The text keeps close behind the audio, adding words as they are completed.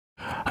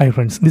Hi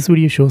friends, this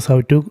video shows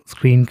how to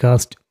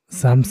screencast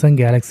Samsung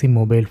Galaxy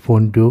mobile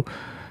phone to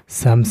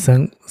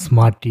Samsung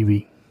Smart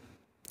TV.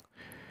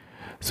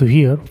 So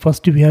here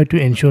first we have to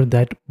ensure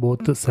that both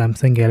the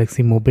Samsung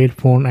Galaxy mobile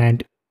phone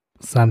and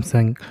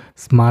Samsung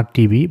Smart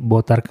TV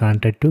both are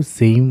connected to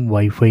same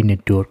Wi-Fi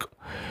network.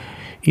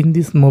 In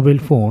this mobile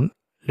phone,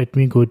 let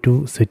me go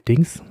to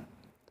settings,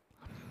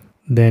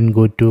 then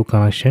go to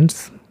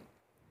connections,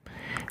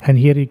 and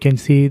here you can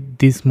see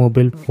this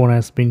mobile phone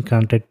has been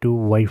connected to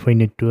Wi-Fi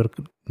network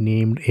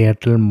named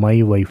Airtel My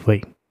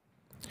Wi-Fi.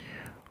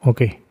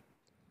 Okay,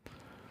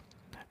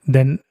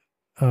 then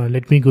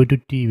let me go to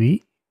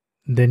TV,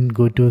 then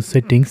go to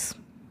settings,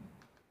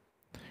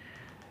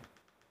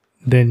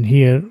 then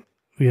here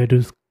we have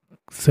to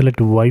select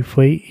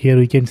Wi-Fi. Here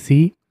we can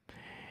see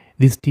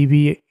this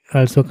TV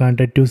also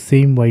connected to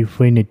same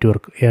Wi-Fi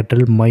network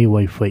Airtel My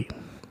Wi-Fi.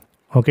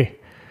 Okay,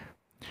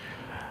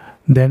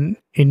 then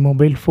in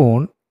mobile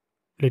phone,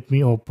 let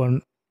me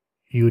open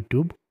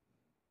YouTube.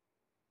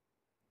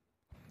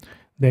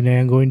 Then I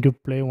am going to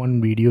play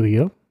one video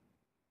here.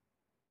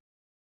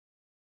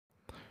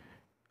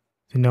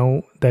 So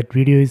now that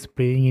video is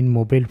playing in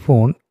mobile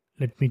phone.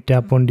 Let me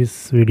tap on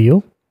this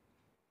video.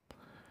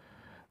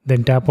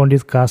 Then tap on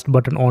this cast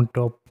button on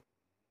top.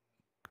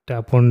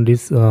 Tap on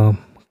this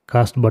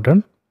cast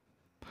button.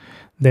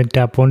 Then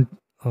tap on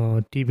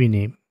TV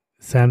name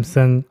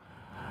Samsung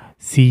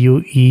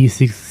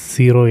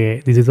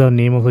CUE60A. This is the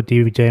name of the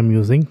TV which I am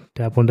using.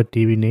 Tap on the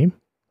TV name.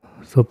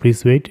 So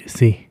please wait.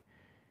 See.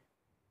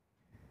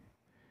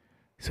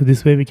 So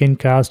this way we can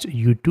cast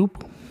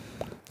YouTube.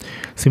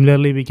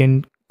 Similarly, we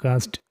can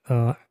cast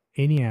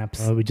any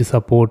apps which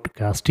support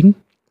casting.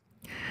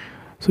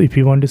 So if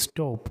you want to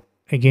stop,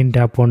 again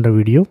tap on the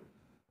video,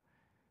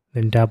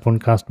 then tap on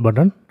cast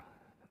button.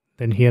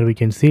 Then here we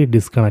can see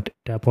disconnect.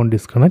 Tap on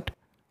disconnect.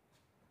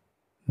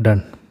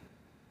 Done.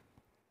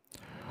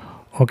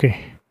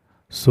 Okay.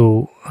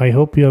 So I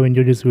hope you have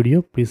enjoyed this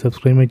video. Please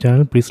subscribe my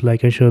channel. Please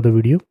like and share the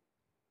video.